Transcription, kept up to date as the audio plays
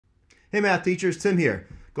Hey math teachers, Tim here.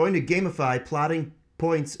 Going to gamify plotting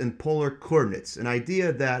points in polar coordinates, an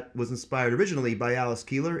idea that was inspired originally by Alice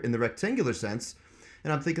Keeler in the rectangular sense.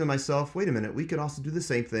 And I'm thinking to myself, wait a minute, we could also do the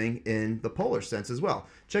same thing in the polar sense as well.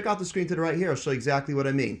 Check out the screen to the right here, I'll show you exactly what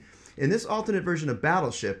I mean. In this alternate version of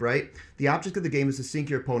Battleship, right, the object of the game is to sink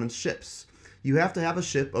your opponent's ships. You have to have a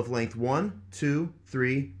ship of length 1, 2,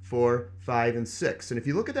 3, 4, 5, and 6. And if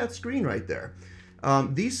you look at that screen right there,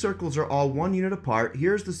 these circles are all 1 unit apart.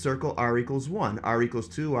 Here's the circle r equals 1, r equals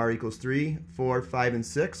 2, r equals 3, 4, 5, and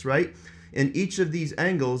 6, right? And each of these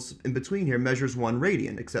angles in between here measures 1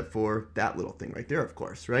 radian, except for that little thing right there, of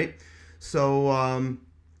course, right? So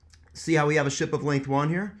see how we have a ship of length 1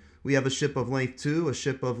 here? We have a ship of length 2, a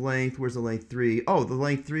ship of length, where's the length 3? Oh, the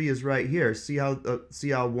length 3 is right here. See how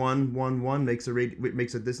 1, 1, 1 makes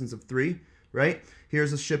a distance of 3, right?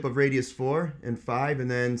 Here's a ship of radius 4 and 5,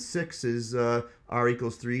 and then 6 is r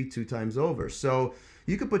equals 3 2 times over. So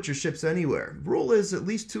you can put your ships anywhere. Rule is at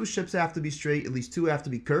least 2 ships have to be straight, at least 2 have to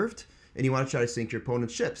be curved, and you want to try to sink your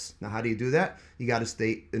opponent's ships. Now, how do you do that? You got to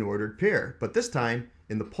state an ordered pair, but this time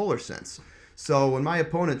in the polar sense. So when my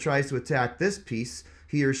opponent tries to attack this piece,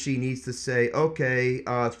 he or she needs to say, okay,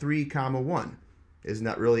 3 comma 1. Isn't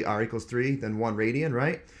that really r equals 3, then 1 radian,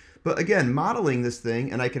 right? But again, modeling this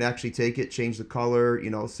thing, and I can actually take it, change the color, you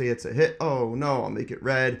know, say it's a hit, oh no, I'll make it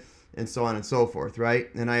red, and so on and so forth,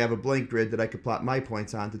 right? And I have a blank grid that I could plot my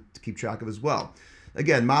points on to keep track of as well.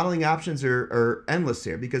 Again, modeling options are endless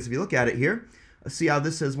here, because if you look at it here, see how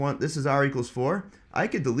this is r equals 4? I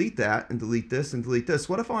could delete that and delete this and delete this.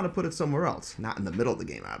 What if I want to put it somewhere else? Not in the middle of the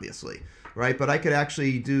game, obviously, right? But I could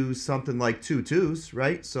actually do something like 2 2s,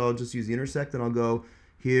 right? So I'll just use the intersect and I'll go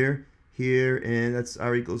here, here, and that's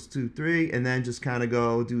r equals 2 3, and then just kind of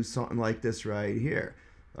go do something like this right here.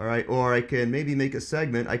 All right, or I can maybe make a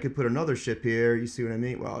segment. I could put another ship here. You see what I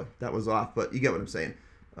mean? Well, that was off, but you get what I'm saying.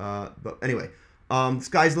 But anyway,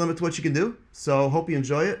 sky's the limit to what you can do. So hope you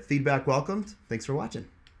enjoy it. Feedback welcomed. Thanks for watching.